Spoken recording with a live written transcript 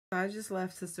I just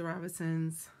left Sister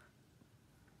Robertson's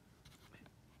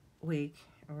wake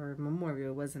or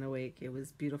memorial. It wasn't a wake, it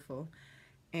was beautiful.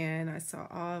 And I saw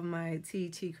all of my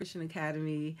TT Christian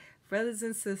Academy brothers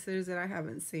and sisters that I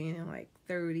haven't seen in like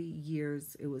 30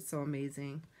 years. It was so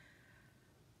amazing.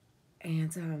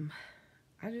 And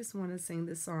I just want to sing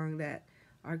the song that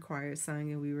our choir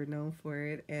sung and we were known for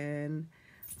it. And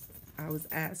I was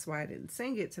asked why I didn't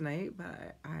sing it tonight,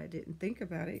 but I didn't think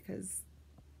about it because,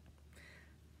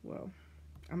 well,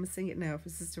 I'm going to sing it now for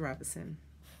Sister Roberson.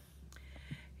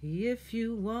 If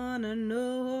you want to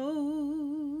know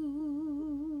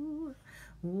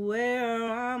where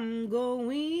I'm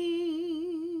going,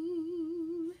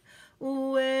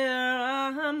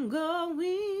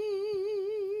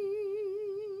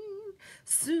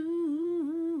 soon.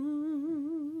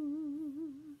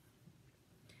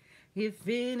 If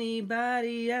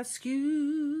anybody asks you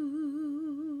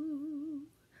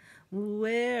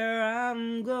where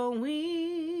I'm going,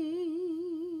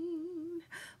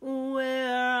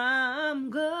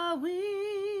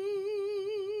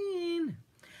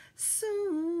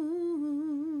 soon.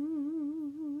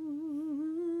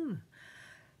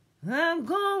 I'm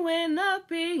going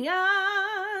up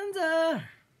yonder.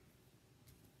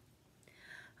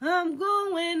 I'm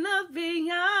going up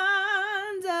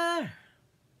yonder.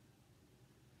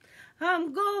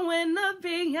 I'm going up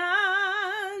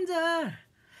yonder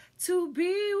to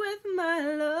be with my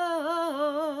Lord.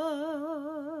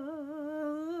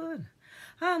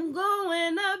 I'm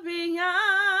going up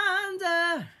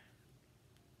yonder.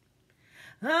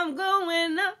 I'm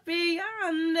going up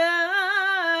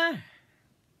yonder.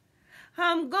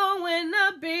 I'm going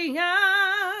up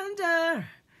yonder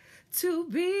to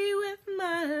be with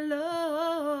my Lord.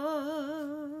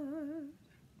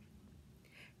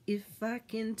 If I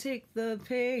can take the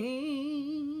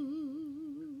pain,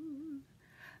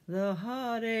 the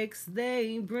heartaches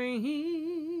they bring,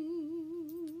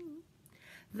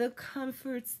 the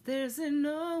comforts there's in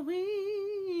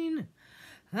knowing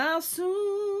I'll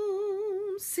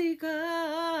soon see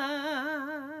God.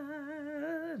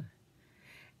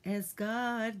 As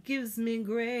God gives me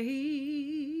grace,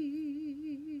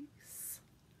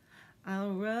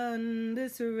 I'll run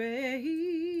this race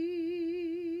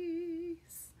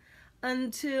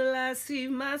until I see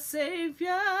my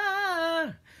Savior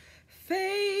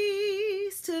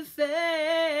face to face.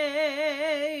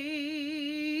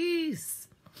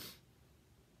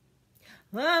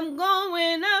 I'm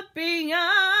going up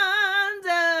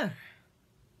yonder.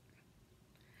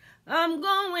 I'm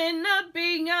going up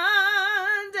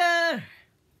yonder.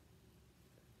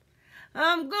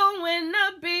 I'm going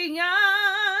up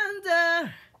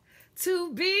yonder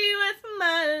to be with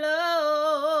my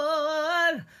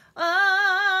Lord.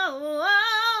 Oh,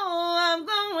 I'm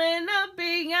going up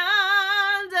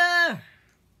yonder.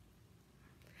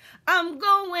 I'm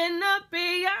going up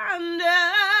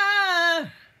yonder.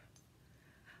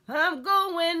 I'm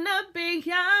going up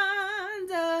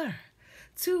yonder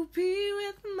to be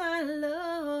with my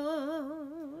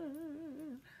Lord.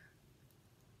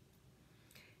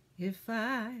 If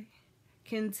I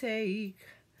can take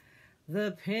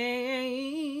the pain,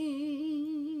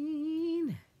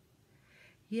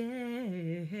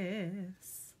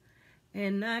 yes,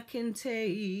 and I can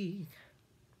take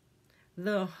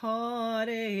the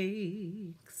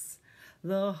heartaches,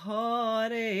 Lord,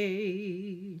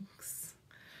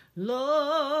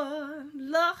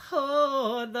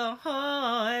 the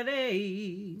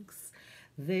heartaches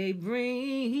they bring,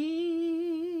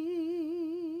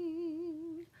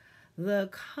 the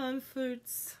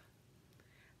comforts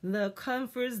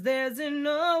there's in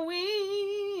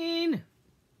knowing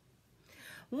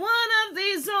one of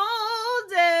these old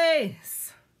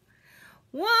days,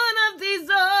 one of these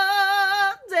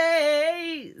old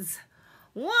days,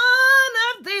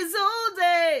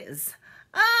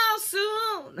 I'll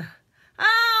soon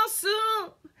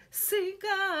see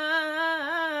God.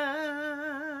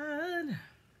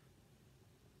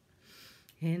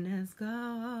 And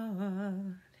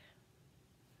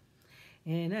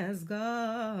as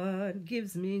God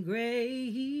gives me grace,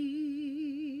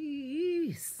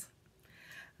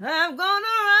 I'm gonna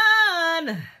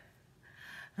run.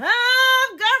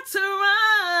 I've got to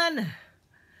run.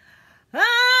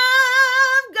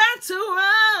 I've got to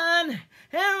run and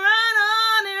run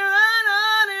on and run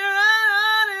on and run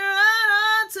on and run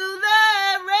on to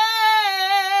that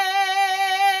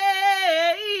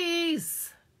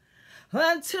race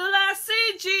until I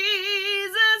see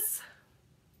Jesus.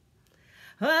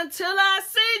 Until I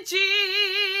see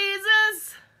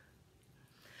Jesus.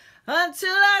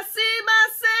 Until I see my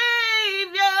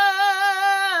Savior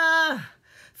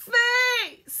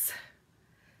face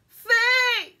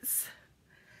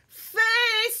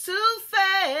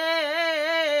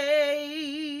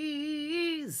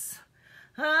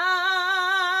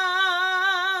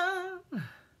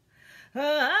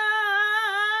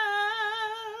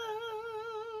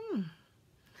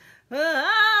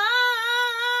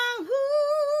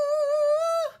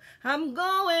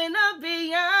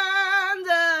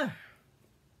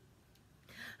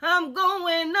I'm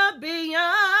going up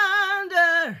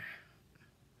yonder.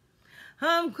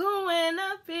 I'm going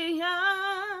up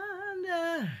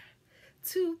yonder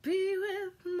to be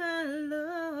with my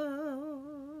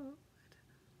Lord.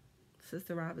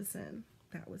 Sister Roberson,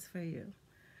 that was for you.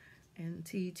 And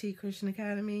TET Christian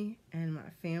Academy and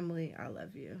my family, I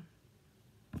love you.